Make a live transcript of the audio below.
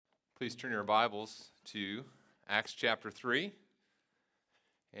Please turn your Bibles to Acts chapter 3.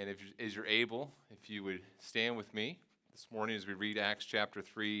 And as you're able, if you would stand with me this morning as we read Acts chapter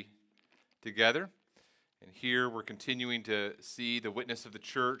 3 together. And here we're continuing to see the witness of the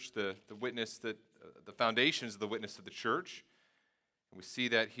church, the witness that the foundations of the witness of the church. And we see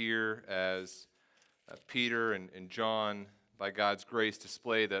that here as Peter and John, by God's grace,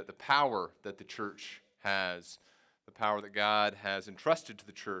 display the power that the church has, the power that God has entrusted to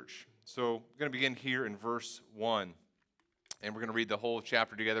the church. So we're going to begin here in verse 1, and we're going to read the whole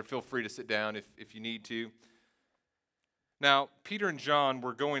chapter together. Feel free to sit down if you need to. Now, Peter and John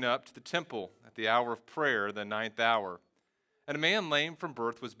were going up to the temple at the hour of prayer, the 9th hour, and a man lame from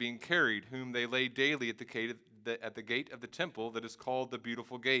birth was being carried, whom they laid daily at the gate of the temple that is called the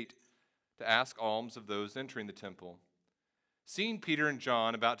Beautiful Gate, to ask alms of those entering the temple. Seeing Peter and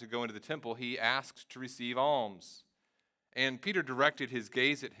John about to go into the temple, he asked to receive alms. And Peter directed his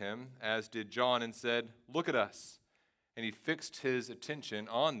gaze at him, as did John, and said, "Look at us." And he fixed his attention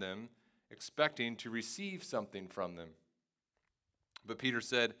on them, expecting to receive something from them. But Peter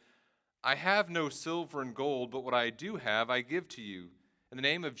said, "I have no silver and gold, but what I do have I give to you. In the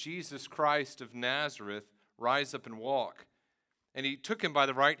name of Jesus Christ of Nazareth, rise up and walk." And he took him by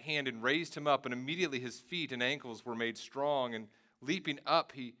the right hand and raised him up, and immediately his feet and ankles were made strong. And leaping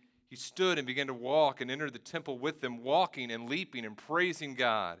up, he stood and began to walk and entered the temple with them, walking and leaping and praising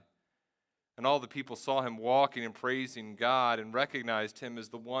God. And all the people saw him walking and praising God and recognized him as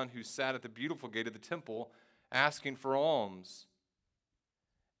the one who sat at the beautiful gate of the temple asking for alms.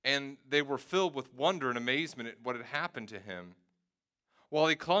 And they were filled with wonder and amazement at what had happened to him. While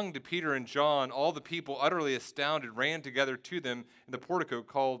he clung to Peter and John, all the people, utterly astounded, ran together to them in the portico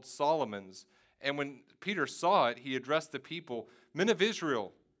called Solomon's. And when Peter saw it, he addressed the people, "Men of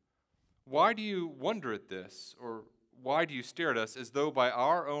Israel, why do you wonder at this? Or why do you stare at us as though by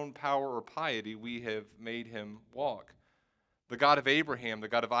our own power or piety we have made him walk? The God of Abraham, the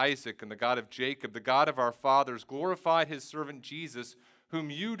God of Isaac, and the God of Jacob, the God of our fathers, glorified his servant Jesus, whom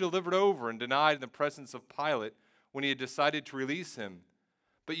you delivered over and denied in the presence of Pilate when he had decided to release him.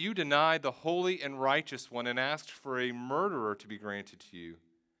 But you denied the holy and righteous one and asked for a murderer to be granted to you.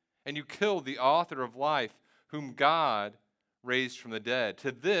 And you killed the author of life, whom God raised from the dead.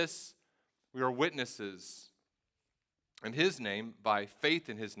 To this we are witnesses. And his name, by faith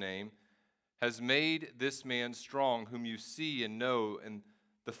in his name, has made this man strong, whom you see and know. And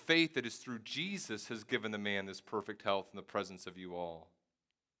the faith that is through Jesus has given the man this perfect health in the presence of you all.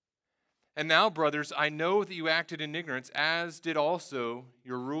 And now, brothers, I know that you acted in ignorance, as did also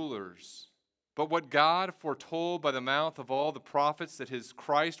your rulers. But what God foretold by the mouth of all the prophets that his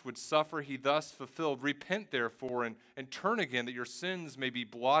Christ would suffer, he thus fulfilled. Repent, therefore, and turn again, that your sins may be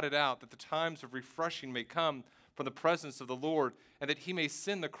blotted out, that the times of refreshing may come from the presence of the Lord, and that he may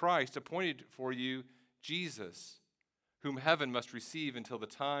send the Christ appointed for you, Jesus, whom heaven must receive until the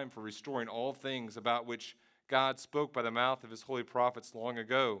time for restoring all things, about which God spoke by the mouth of his holy prophets long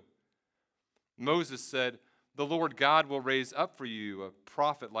ago. Moses said, "The Lord God will raise up for you a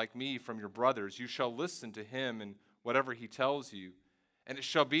prophet like me from your brothers. You shall listen to him in whatever he tells you. And it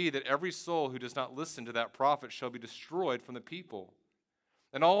shall be that every soul who does not listen to that prophet shall be destroyed from the people."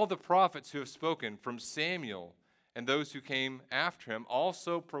 And all the prophets who have spoken, from Samuel and those who came after him,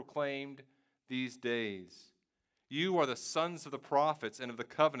 also proclaimed these days. You are the sons of the prophets and of the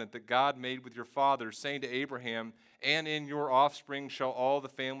covenant that God made with your fathers, saying to Abraham, "And in your offspring shall all the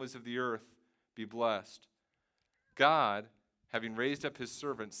families of the earth be blessed." God, having raised up his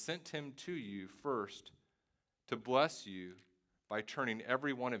servant, sent him to you first to bless you by turning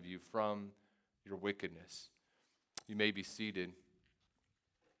every one of you from your wickedness. You may be seated.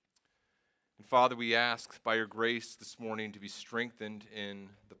 And Father, we ask by your grace this morning to be strengthened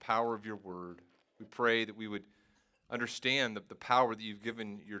in the power of your word. We pray that we would understand the power that you've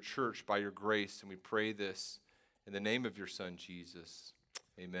given your church by your grace, and we pray this in the name of your Son, Jesus.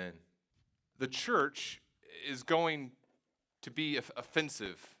 Amen. The church is going to be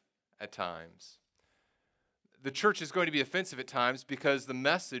offensive at times. The church is going to be offensive at times because the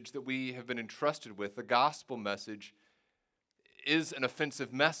message that we have been entrusted with, the gospel message, is an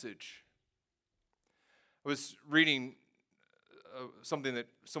offensive message. I was reading something that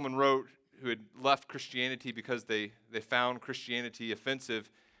someone wrote who had left Christianity because they found Christianity offensive.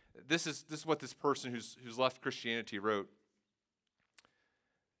 This is what this person who's left Christianity wrote.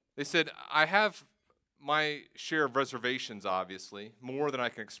 They said, "I have my share of reservations, obviously, more than I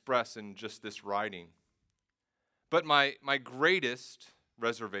can express in just this writing. But my greatest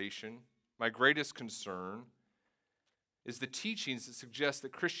reservation, my greatest concern, is the teachings that suggest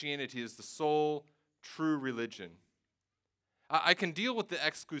that Christianity is the sole true religion. I can deal with the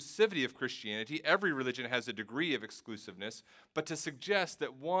exclusivity of Christianity. Every religion has a degree of exclusiveness, but to suggest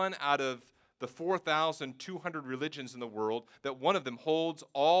that one out of the 4,200 religions in the world, that one of them holds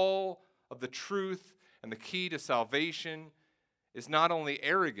all of the truth and the key to salvation is not only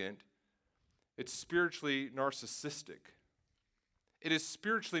arrogant, it's spiritually narcissistic. It is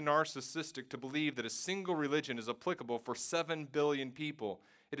spiritually narcissistic to believe that a single religion is applicable for 7 billion people.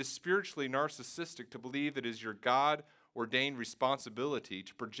 It is spiritually narcissistic to believe that it is your God-ordained responsibility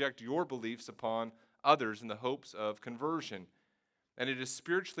to project your beliefs upon others in the hopes of conversion. And it is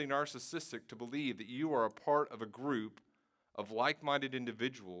spiritually narcissistic to believe that you are a part of a group of like-minded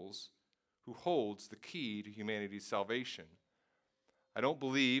individuals who holds the key to humanity's salvation. I don't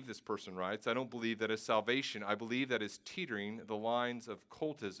believe, this person writes, I don't believe that is salvation. I believe that is teetering the lines of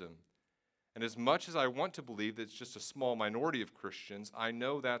cultism. And as much as I want to believe that it's just a small minority of Christians, I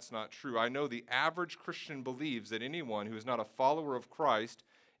know that's not true. I know the average Christian believes that anyone who is not a follower of Christ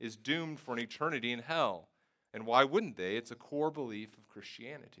is doomed for an eternity in hell. And why wouldn't they? It's a core belief of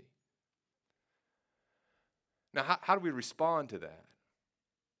Christianity. Now, how do we respond to that?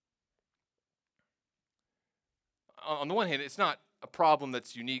 On the one hand, it's not a problem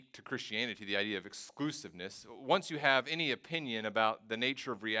that's unique to Christianity, the idea of exclusiveness. Once you have any opinion about the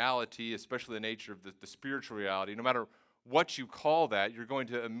nature of reality, especially the nature of the spiritual reality, no matter what you call that, you're going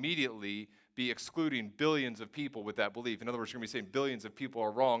to immediately be excluding billions of people with that belief. In other words, you're going to be saying billions of people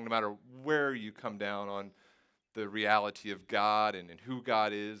are wrong no matter where you come down on the reality of God and who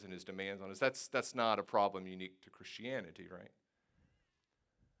God is and his demands on us. That's not a problem unique to Christianity, right?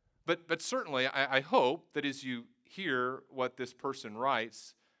 But certainly, I hope that as you hear what this person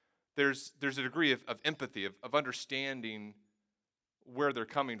writes, there's a degree of empathy, of understanding where they're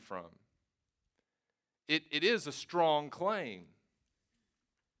coming from. It is a strong claim.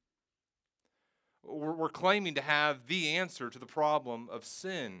 We're claiming to have the answer to the problem of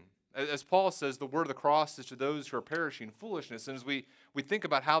sin. As Paul says, the word of the cross is to those who are perishing foolishness. And as we think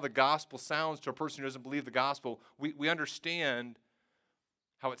about how the gospel sounds to a person who doesn't believe the gospel, we understand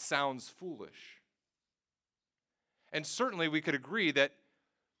how it sounds foolish. And certainly we could agree that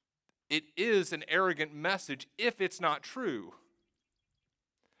it is an arrogant message if it's not true.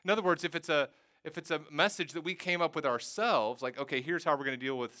 In other words, if it's a message that we came up with ourselves, like, okay, here's how we're going to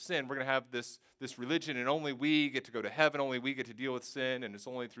deal with sin. We're going to have this religion, and only we get to go to heaven, only we get to deal with sin, and it's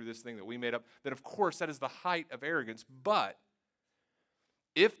only through this thing that we made up, then of course that is the height of arrogance. But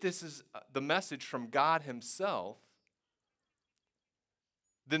if this is the message from God himself,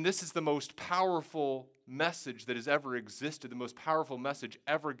 then this is the most powerful message that has ever existed, the most powerful message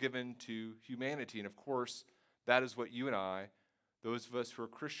ever given to humanity. And of course, that is what you and I, those of us who are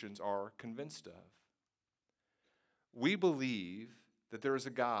Christians, are convinced of. We believe that there is a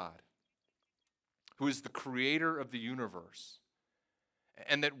God who is the creator of the universe,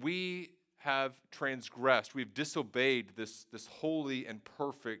 and that we have transgressed, we've disobeyed this holy and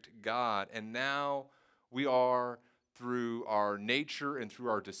perfect God, and now we are, through our nature and through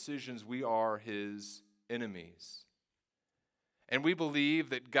our decisions, we are his enemies. And we believe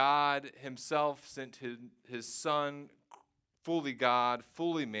that God himself sent his son, fully God,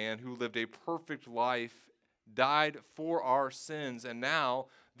 fully man, who lived a perfect life, died for our sins, and now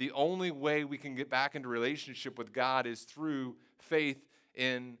the only way we can get back into relationship with God is through faith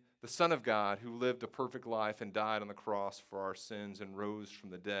in the Son of God, who lived a perfect life and died on the cross for our sins and rose from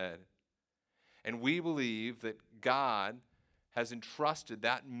the dead. And we believe that God has entrusted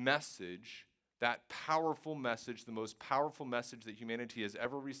that message, that powerful message, the most powerful message that humanity has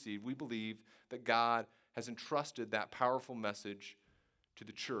ever received. We believe that God has entrusted that powerful message to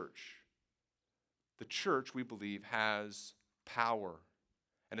the church. The church, we believe, has power.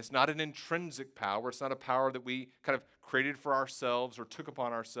 And it's not an intrinsic power. It's not a power that we kind of created for ourselves or took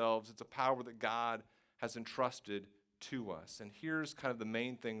upon ourselves. It's a power that God has entrusted to us. And here's kind of the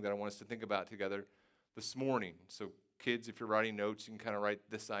main thing that I want us to think about together this morning. So kids, if you're writing notes, you can kind of write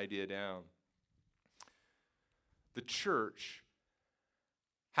this idea down. The church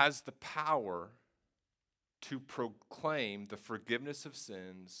has the power to proclaim the forgiveness of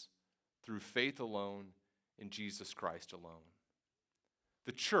sins through faith alone in Jesus Christ alone.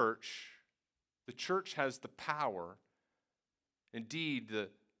 The church has the power, indeed the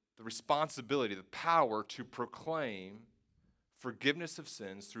responsibility, the power to proclaim forgiveness of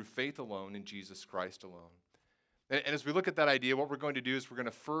sins through faith alone in Jesus Christ alone. And as we look at that idea, what we're going to do is we're going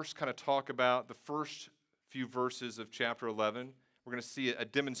to first kind of talk about the first few verses of chapter 11. We're going to see a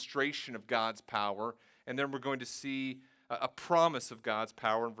demonstration of God's power, and then we're going to see a promise of God's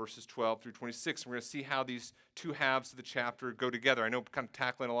power in verses 12 through 26. We're going to see how these two halves of the chapter go together. I know I'm kind of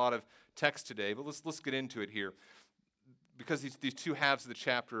tackling a lot of text today, but let's get into it here. because these two halves of the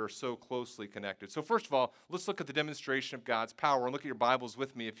chapter are so closely connected. So first of all, let's look at the demonstration of God's power, and look at your Bibles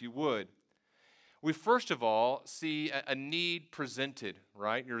with me if you would. We first of all see a need presented,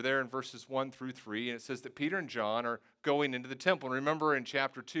 right? You're there in verses 1 through 3, and it says that Peter and John are going into the temple. And remember in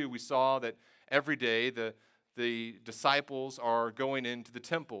chapter 2, we saw that every day the disciples are going into the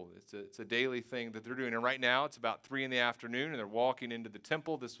temple. It's a daily thing that they're doing. And right now, it's about 3 in the afternoon, and they're walking into the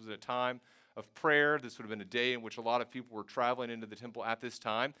temple. This was a time of prayer. This would have been a day in which a lot of people were traveling into the temple at this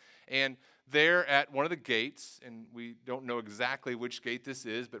time. And there at one of the gates, and we don't know exactly which gate this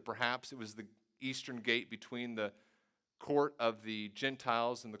is, but perhaps it was the eastern gate between the court of the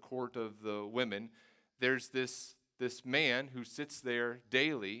Gentiles and the court of the women, there's this man who sits there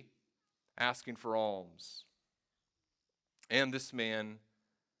daily asking for alms. And this man,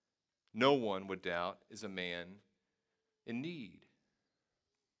 no one would doubt, is a man in need.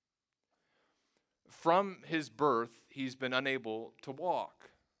 From his birth, he's been unable to walk.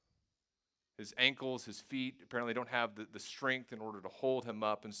 His ankles, his feet apparently don't have the strength in order to hold him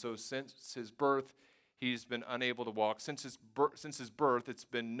up. And so since his birth, he's been unable to walk. Since his birth, it's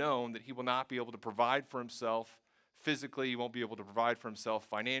been known that he will not be able to provide for himself physically. He won't be able to provide for himself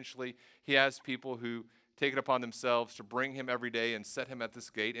financially. He has people who take it upon themselves to bring him every day and set him at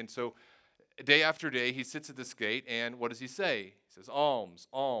this gate. And so day after day, he sits at this gate, and what does he say? He says, alms,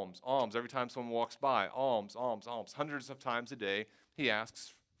 alms, alms. Every time someone walks by, alms, alms, alms. Hundreds of times a day, he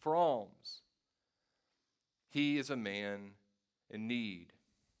asks for alms. He is a man in need.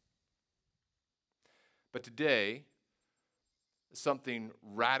 But today, something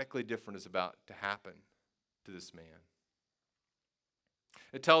radically different is about to happen to this man.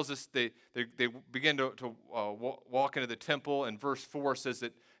 It tells us they begin to walk into the temple, and verse 4 says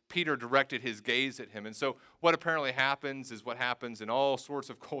that Peter directed his gaze at him. And so what apparently happens is what happens in all sorts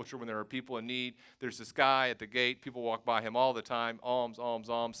of culture when there are people in need. There's this guy at the gate. People walk by him all the time. Alms, alms,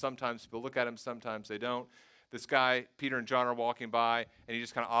 alms. Sometimes people look at him. Sometimes they don't. This guy, Peter and John, are walking by, and he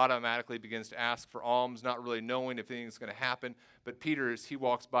just kind of automatically begins to ask for alms, not really knowing if anything's going to happen. But Peter, as he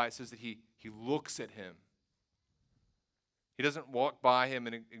walks by, it says that he looks at him. He doesn't walk by him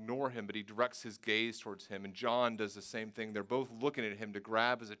and ignore him, but he directs his gaze towards him. And John does the same thing. They're both looking at him to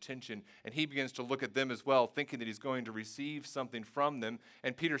grab his attention, and he begins to look at them as well, thinking that he's going to receive something from them.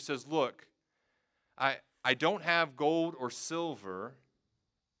 And Peter says, look, I don't have gold or silver,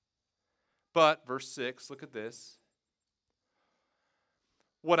 but, verse 6, look at this.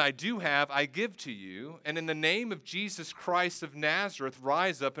 What I do have, I give to you, and in the name of Jesus Christ of Nazareth,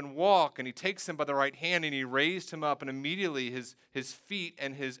 rise up and walk. And he takes him by the right hand, and he raised him up, and immediately his feet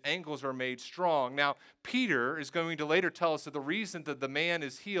and his ankles are made strong. Now, Peter is going to later tell us that the reason that the man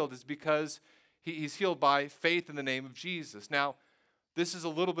is healed is because he's healed by faith in the name of Jesus. Now, this is a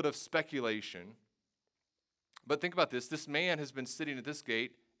little bit of speculation, but think about this. This man has been sitting at this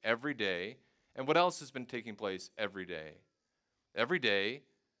gate every day, and what else has been taking place every day? Every day,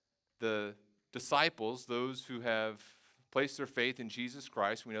 the disciples, those who have placed their faith in Jesus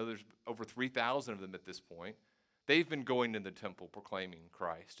Christ, we know there's over 3,000 of them at this point, they've been going to the temple proclaiming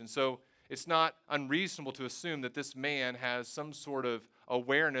Christ. And so it's not unreasonable to assume that this man has some sort of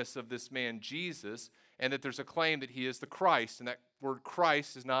awareness of this man Jesus, and that there's a claim that he is the Christ. And that word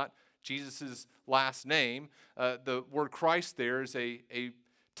Christ is not Jesus' last name. The word Christ there is a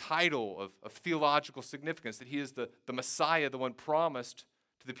title of theological significance, that he is the Messiah, the one promised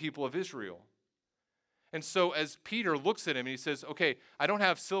to the people of Israel. And so as Peter looks at him and he says, okay, I don't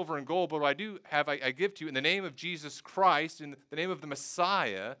have silver and gold, but what I do have, I give to you in the name of Jesus Christ, in the name of the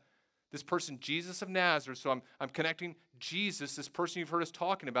Messiah, this person, Jesus of Nazareth. So I'm connecting Jesus, this person you've heard us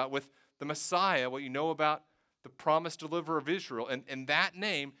talking about, with the Messiah, what you know about the promised deliverer of Israel. And in that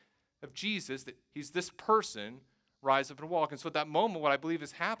name of Jesus, that he's this person, rise up and walk. And so at that moment, what I believe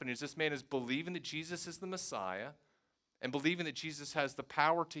is happening is this man is believing that Jesus is the Messiah and believing that Jesus has the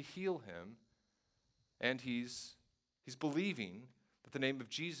power to heal him. And he's believing that the name of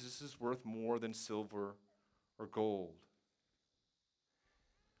Jesus is worth more than silver or gold.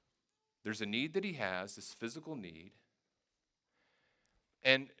 There's a need that he has, this physical need.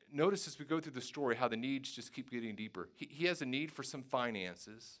 And notice as we go through the story how the needs just keep getting deeper. He has a need for some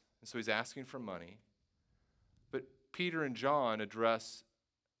finances, and so he's asking for money. But Peter and John address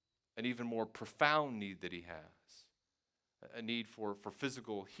an even more profound need that he has, a need for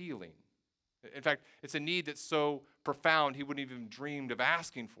physical healing. In fact, it's a need that's so profound he wouldn't even dreamed of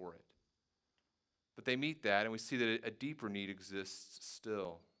asking for it. But they meet that, and we see that a deeper need exists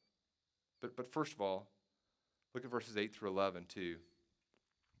still. But first of all, look at verses 8 through 11 too.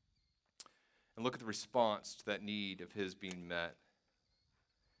 And look at the response to that need of his being met.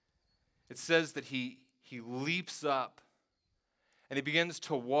 It says that he leaps up and he begins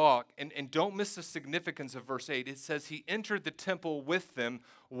to walk. And don't miss the significance of verse 8. It says he entered the temple with them,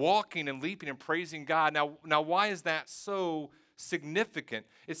 walking and leaping and praising God. Now why is that so significant?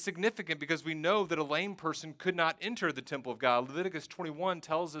 It's significant because we know that a lame person could not enter the temple of God. Leviticus 21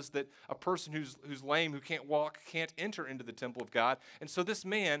 tells us that a person who's lame, who can't walk, can't enter into the temple of God. And so this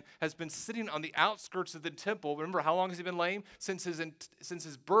man has been sitting on the outskirts of the temple. Remember, how long has he been lame? Since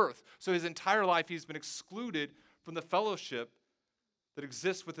his birth. So his entire life he's been excluded from the fellowship that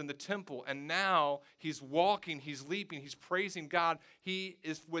exists within the temple. And now he's walking, he's leaping, he's praising God. He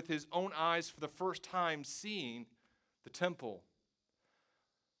is with his own eyes for the first time seeing the temple.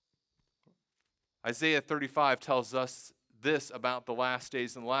 Isaiah 35 tells us this about the last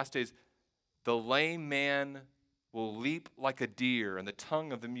days. In the last days, the lame man will leap like a deer, and the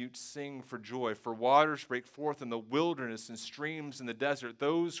tongue of the mute sing for joy. For waters break forth in the wilderness and streams in the desert.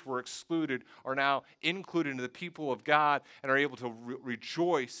 Those who were excluded are now included in the people of God and are able to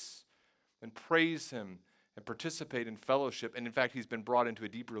rejoice and praise him and participate in fellowship. And in fact, he's been brought into a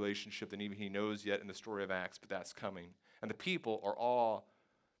deeper relationship than even he knows yet in the story of Acts, but that's coming. And the people are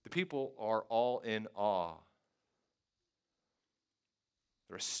all in awe.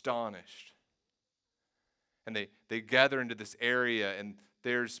 They're astonished. And they gather into this area, and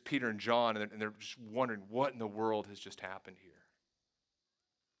there's Peter and John, and they're just wondering what in the world has just happened here.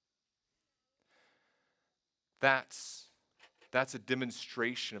 That's a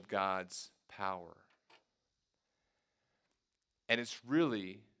demonstration of God's power. And it's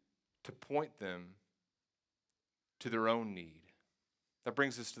really to point them to their own need. That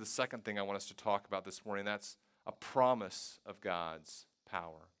brings us to the second thing I want us to talk about this morning. That's a promise of God's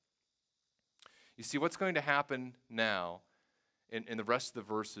power. You see, what's going to happen now in the rest of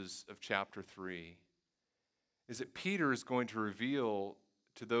the verses of chapter 3 is that Peter is going to reveal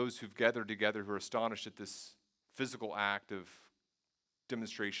to those who've gathered together who are astonished at this physical act of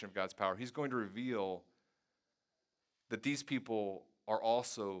demonstration of God's power. He's going to reveal that these people are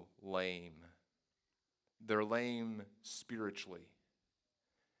also lame. They're lame spiritually.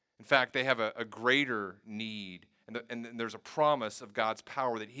 In fact, they have a greater need. And there's a promise of God's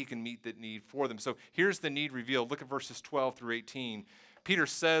power that he can meet that need for them. So here's the need revealed. Look at verses 12 through 18. Peter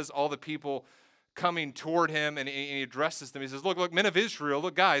says all the people coming toward him, and he addresses them. He says, look, men of Israel,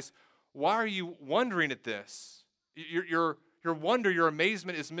 look, guys, why are you wondering at this? Your wonder, your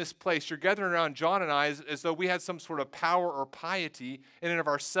amazement is misplaced. You're gathering around John and I as though we had some sort of power or piety in and of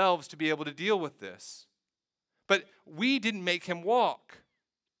ourselves to be able to deal with this. But we didn't make him walk.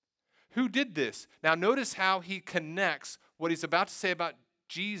 Who did this? Now notice how he connects what he's about to say about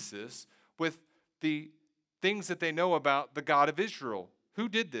Jesus with the things that they know about the God of Israel. Who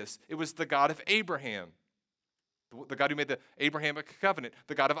did this? It was the God of Abraham, the God who made the Abrahamic covenant,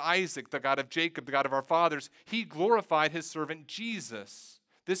 the God of Isaac, the God of Jacob, the God of our fathers. He glorified his servant Jesus.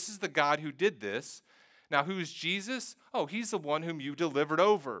 This is the God who did this. Now who's Jesus? Oh, he's the one whom you delivered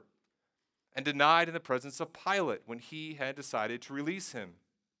over and denied in the presence of Pilate when he had decided to release him.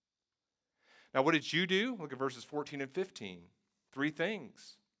 Now, what did you do? Look at verses 14 and 15. 3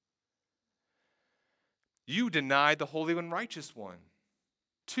 things. You denied the Holy and Righteous One.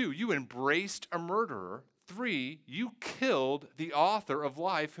 2, you embraced a murderer. 3, you killed the author of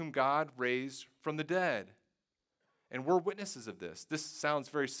life whom God raised from the dead. And we're witnesses of this. This sounds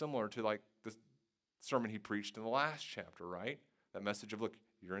very similar to like the sermon he preached in the last chapter, right? That message of, look,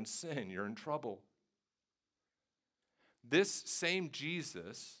 you're in sin, you're in trouble. This same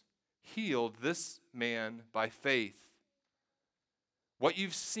Jesus healed this man by faith. What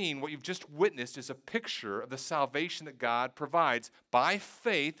you've seen, what you've just witnessed, is a picture of the salvation that God provides. By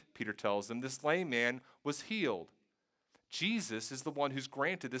faith, Peter tells them, this lame man was healed. Jesus is the one who's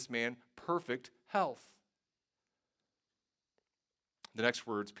granted this man perfect health. The next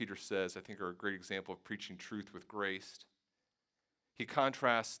words Peter says, I think, are a great example of preaching truth with grace. He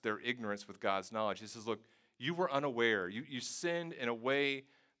contrasts their ignorance with God's knowledge. He says, look, you were unaware. You sinned in a way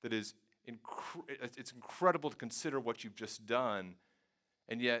that is it's incredible to consider what you've just done,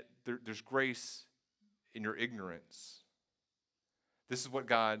 and yet there's grace in your ignorance. This is what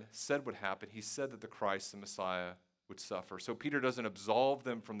God said would happen. He said that the Christ, the Messiah, would suffer. So Peter doesn't absolve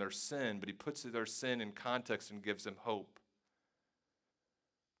them from their sin, but he puts their sin in context and gives them hope.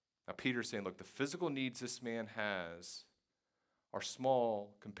 Now Peter's saying, look, the physical needs this man has are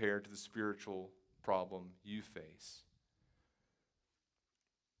small compared to the spiritual problem you face.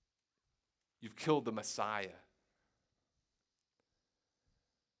 You've killed the Messiah.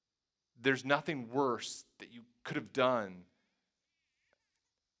 There's nothing worse that you could have done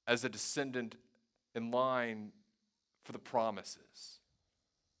as a descendant in line for the promises.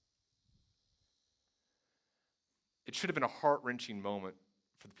 it should have been a heart-wrenching moment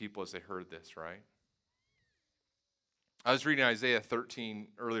for the people as they heard this, right? I was reading Isaiah 13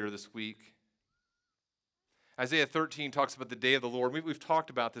 earlier this week. Isaiah 13 talks about the day of the Lord. We've talked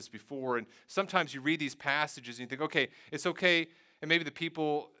about this before, and sometimes you read these passages and you think, okay, it's okay, and maybe the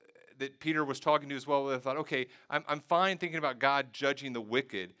people that Peter was talking to as well, they thought, okay, I'm fine thinking about God judging the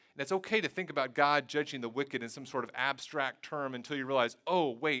wicked, and it's okay to think about God judging the wicked in some sort of abstract term until you realize, oh,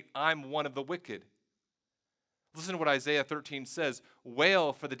 wait, I'm one of the wicked. Listen to what Isaiah 13 says.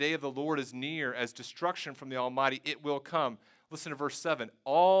 Wail, for the day of the Lord is near, as destruction from the Almighty, it will come. Listen to verse 7.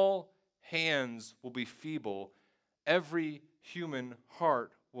 All hands will be feeble. Every human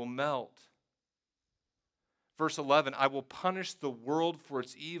heart will melt. Verse 11, I will punish the world for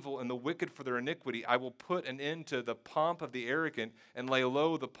its evil and the wicked for their iniquity. I will put an end to the pomp of the arrogant and lay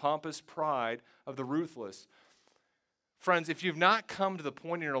low the pompous pride of the ruthless. Friends, if you've not come to the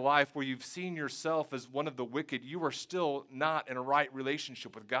point in your life where you've seen yourself as one of the wicked, you are still not in a right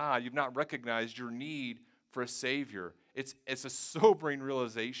relationship with God. You've not recognized your need for a Savior. It's a sobering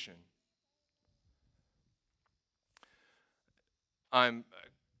realization. I'm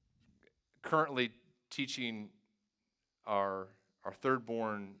currently teaching our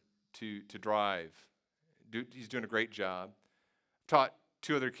third-born to drive. He's doing a great job. Taught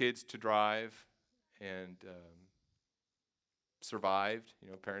 2 other kids to drive and survived.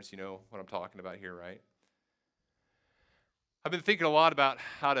 Parents, you know what I'm talking about here, right? I've been thinking a lot about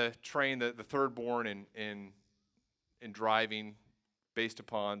how to train the third-born in driving based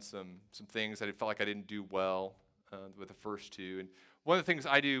upon some things that I felt like I didn't do well with the first 2. And one of the things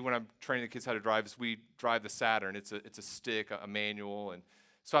I do when I'm training the kids how to drive is we drive the Saturn. It's a stick, a manual, and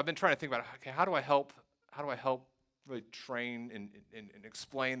so I've been trying to think about, okay, how do I help really train and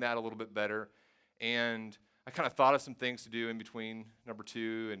explain that a little bit better? And I kind of thought of some things to do in between number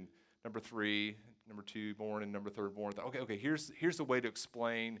 2 and number 3, number 2 born and number 3rd born. Thought, okay, here's the way to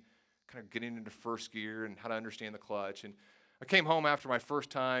explain kind of getting into first gear and how to understand the clutch. And I came home after my first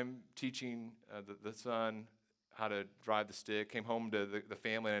time teaching the son how to drive the stick, came home to the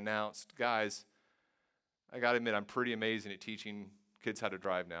family and announced, guys, I got to admit, I'm pretty amazing at teaching kids how to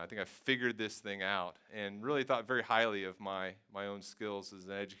drive now. I think I figured this thing out and really thought very highly of my own skills as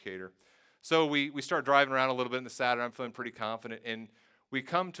an educator. So we start driving around a little bit in the Saturn. I'm feeling pretty confident. And we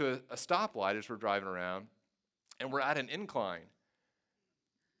come to a stoplight as we're driving around, and we're at an incline.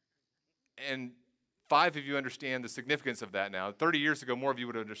 And 5 of you understand the significance of that now. 30 years ago, more of you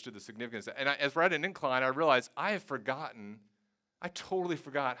would have understood the significance. And as we're at an incline, I realized I totally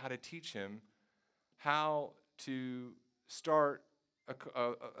forgot how to teach him how to start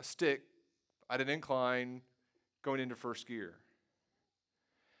a stick at an incline going into first gear.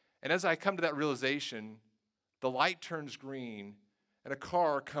 And as I come to that realization, the light turns green, and a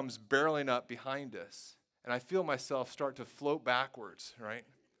car comes barreling up behind us. And I feel myself start to float backwards, right?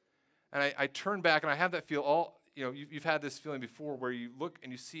 And I turn back, and I have that feel you've had this feeling before where you look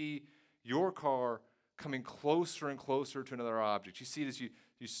and you see your car coming closer and closer to another object. You see it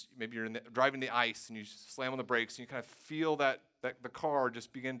as maybe you're driving the ice, and you slam on the brakes, and you kind of feel that the car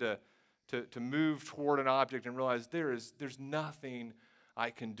just begin to move toward an object and realize there's nothing I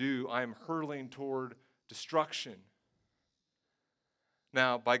can do. I am hurtling toward destruction.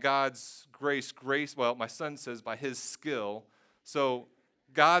 Now, by God's grace, well, my son says by his skill. So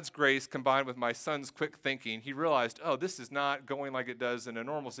God's grace combined with my son's quick thinking, he realized, oh, this is not going like it does in a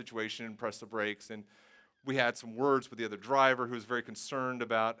normal situation, and press the brakes. And we had some words with the other driver who was very concerned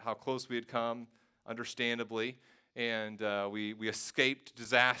about how close we had come, understandably. And we escaped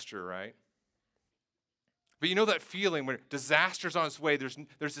disaster, right? But you know that feeling when disaster's on its way, there's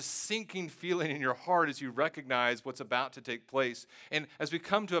a sinking feeling in your heart as you recognize what's about to take place. And as we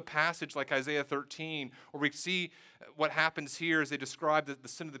come to a passage like Isaiah 13, where we see what happens here as they describe the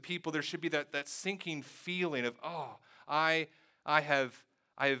sin of the people, there should be that sinking feeling of, oh, I have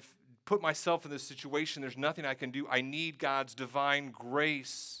put myself in this situation. There's nothing I can do. I need God's divine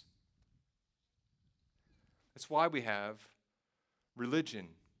grace. That's why we have religion.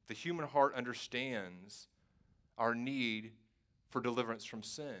 The human heart understands our need for deliverance from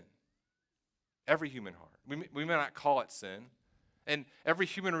sin. Every human heart. We may not call it sin. And every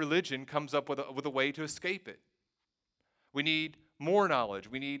human religion comes up with a way to escape it. We need more knowledge.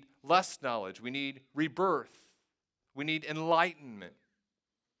 We need less knowledge. We need rebirth. We need enlightenment.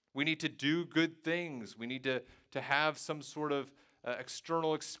 We need to do good things. We need to have some sort of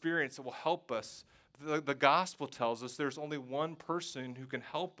external experience that will help us. The gospel tells us there's only one person who can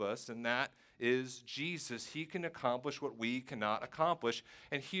help us, and that is Jesus. He can accomplish what we cannot accomplish.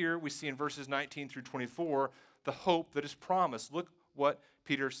 And here we see in verses 19 through 24 the hope that is promised. Look what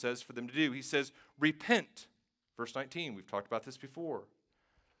Peter says for them to do. He says, repent, Verse 19, we've talked about this before.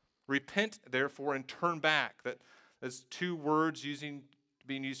 Repent, therefore, and turn back. That's two words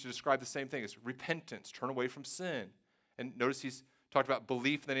being used to describe the same thing. It's repentance, turn away from sin. And notice he's talked about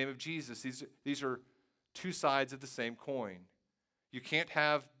belief in the name of Jesus. These are two sides of the same coin. You can't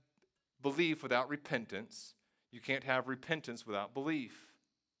have belief without repentance. You can't have repentance without belief.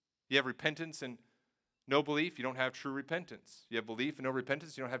 You have repentance and no belief, you don't have true repentance. You have belief and no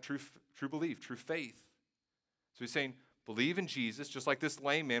repentance, you don't have true belief, true faith. So he's saying, believe in Jesus, just like this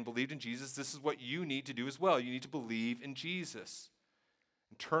lame man believed in Jesus. This is what you need to do as well. You need to believe in Jesus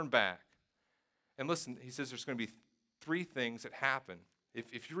and turn back. And listen, he says there's going to be three things that happen.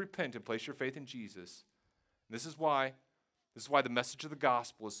 If you repent and place your faith in Jesus, and this is why the message of the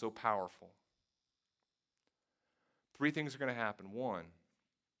gospel is so powerful. Three things are going to happen. One,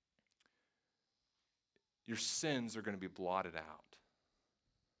 your sins are going to be blotted out.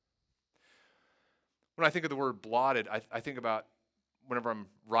 When I think of the word blotted, I think about whenever I'm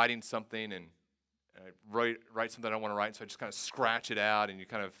writing something and I write something I don't want to write, so I just kind of scratch it out, and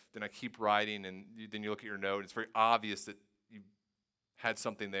then I keep writing, and then you look at your note, and it's very obvious that you had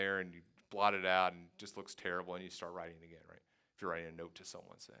something there, and you blot it out, and it just looks terrible, and you start writing again, right? If you're writing a note to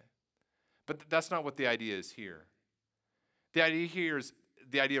someone, say. But that's not what the idea is here. The idea here is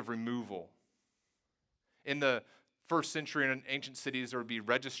the idea of removal. In the first century in ancient cities, there would be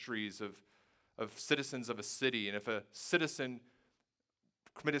registries of citizens of a city, and if a citizen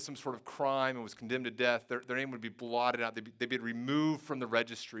committed some sort of crime and was condemned to death, their name would be blotted out. They'd be removed from the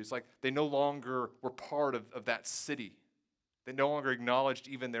registries. Like they no longer were part of that city. They no longer acknowledged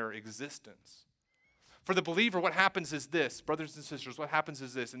even their existence. For the believer, what happens is this, brothers and sisters, what happens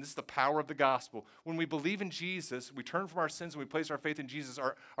is this, and this is the power of the gospel. When we believe in Jesus, we turn from our sins and we place our faith in Jesus,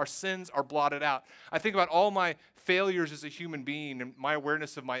 our sins are blotted out. I think about all my failures as a human being and my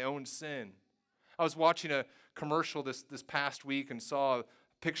awareness of my own sin. I was watching a commercial this past week and saw a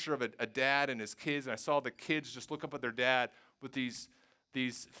picture of a dad and his kids, and I saw the kids just look up at their dad with these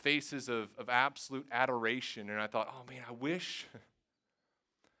faces of absolute adoration, and I thought, oh man, I wish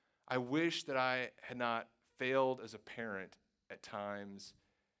that I had not failed as a parent at times,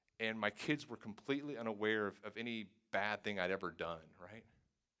 and my kids were completely unaware of any bad thing I'd ever done, right?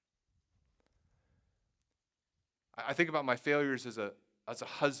 I think about my failures as a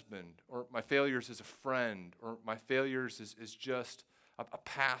husband, or my failures as a friend, or my failures as just a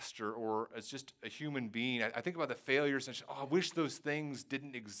pastor, or as just a human being. I think about the failures and I wish those things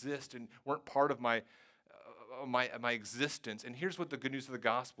didn't exist and weren't part of my existence. And here's what the good news of the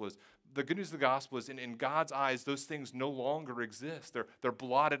gospel is. The good news of the gospel is in God's eyes, those things no longer exist. They're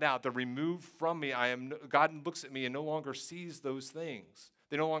blotted out. They're removed from me. God looks at me and no longer sees those things.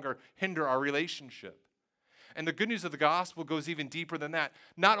 They no longer hinder our relationship. And the good news of the gospel goes even deeper than that.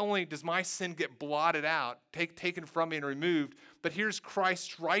 Not only does my sin get blotted out, taken from me and removed, but here's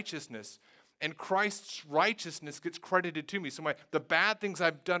Christ's righteousness. And Christ's righteousness gets credited to me. So the bad things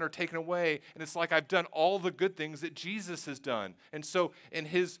I've done are taken away, and it's like I've done all the good things that Jesus has done. And so in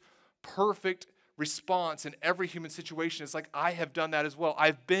his perfect response in every human situation, it's like I have done that as well.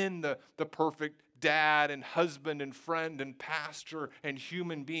 I've been the perfect dad and husband and friend and pastor and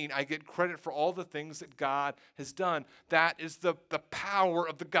human being. I get credit for all the things that God has done. That is the power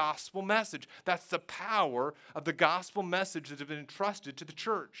of the gospel message. That's the power of the gospel message that has been entrusted to the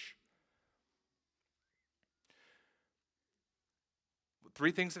church.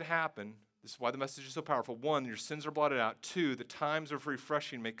 Three things that happen. This is why the message is so powerful. One, your sins are blotted out. Two, the times of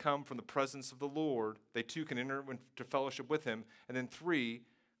refreshing may come from the presence of the Lord. They too can enter into fellowship with him. And then three,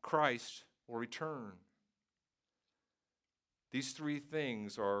 Christ will return. These three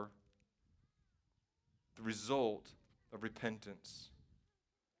things are the result of repentance.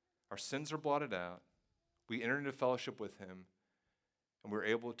 Our sins are blotted out. We enter into fellowship with him, and we're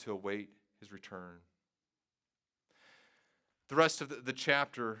able to await his return. The rest of the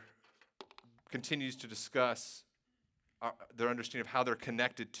chapter continues to discuss their understanding of how they're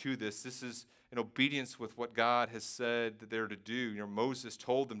connected to this. This is in obedience with what God has said that they're to do. Moses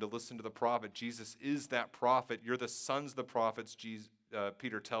told them to listen to the prophet. Jesus is that prophet. You're the sons of the prophets,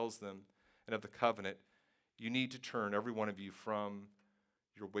 Peter tells them, and of the covenant. You need to turn, every one of you, from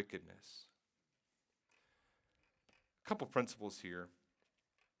your wickedness. A couple principles here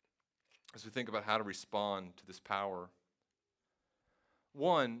as we think about how to respond to this power.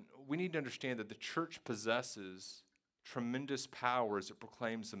 One, we need to understand that the church possesses tremendous power as it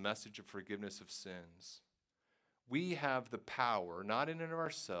proclaims the message of forgiveness of sins. We have the power, not in and of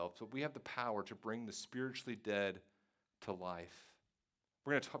ourselves, but we have the power to bring the spiritually dead to life.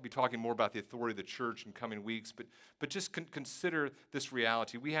 We're going to be talking more about the authority of the church in coming weeks, but just consider this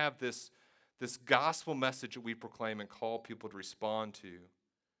reality. We have this this gospel message that we proclaim and call people to respond to,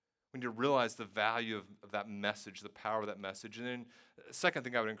 we need to realize the value of that message, the power of that message. And then the second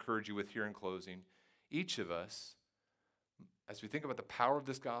thing I would encourage you with here in closing, each of us, as we think about the power of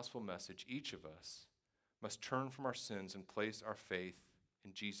this gospel message, each of us must turn from our sins and place our faith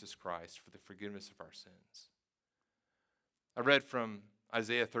in Jesus Christ for the forgiveness of our sins. I read from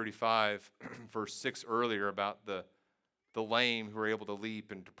Isaiah 35, verse 6 earlier about the lame who are able to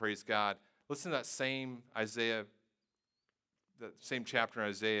leap and to praise God. Listen to that same Isaiah, that same chapter in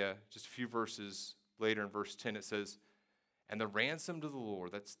Isaiah, just a few verses later in verse 10, it says, "And the ransom to the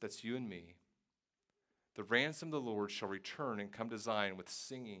Lord," that's you and me, "the ransom of the Lord shall return and come to Zion with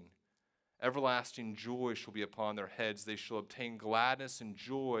singing. Everlasting joy shall be upon their heads. They shall obtain gladness and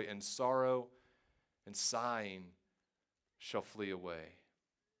joy, and sorrow and sighing shall flee away."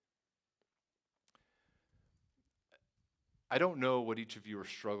 I don't know what each of you are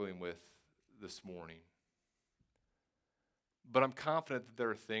struggling with this morning, but I'm confident that there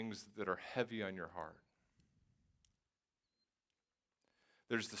are things that are heavy on your heart.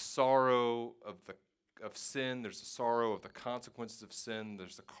 There's the sorrow of sin. There's the sorrow of the consequences of sin.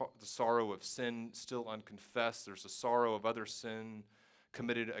 There's the sorrow of sin still unconfessed. There's the sorrow of other sin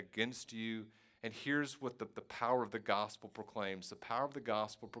committed against you. And here's what the power of the gospel proclaims. The power of the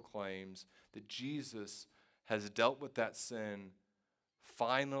gospel proclaims that Jesus has dealt with that sin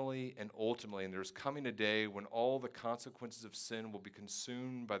finally and ultimately. And there's coming a day when all the consequences of sin will be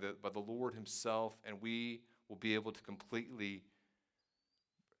consumed by the Lord himself, and we will be able to completely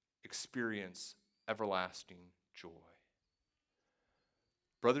experience everlasting joy.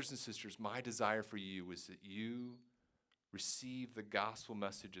 Brothers and sisters, my desire for you is that you receive the gospel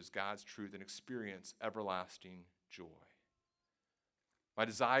message as God's truth and experience everlasting joy. My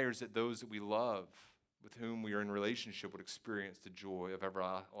desire is that those that we love, with whom we are in relationship, would experience the joy of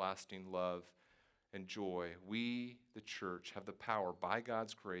everlasting love and joy. We, the church, have the power by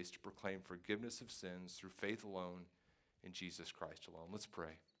God's grace to proclaim forgiveness of sins through faith alone in Jesus Christ alone. Let's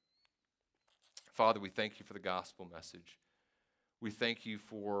pray. Father, we thank you for the gospel message. We thank you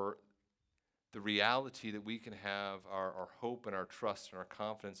for the reality that we can have our hope and our trust and our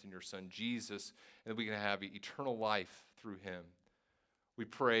confidence in your Son, Jesus, and that we can have eternal life through him. We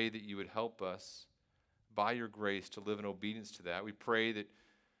pray that you would help us by your grace to live in obedience to that. We pray that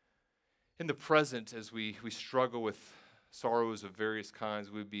in the present, as we struggle with sorrows of various kinds,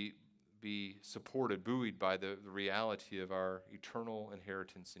 we would be supported, buoyed by the reality of our eternal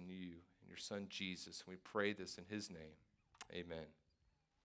inheritance in you, in your Son, Jesus. And we pray this in his name. Amen.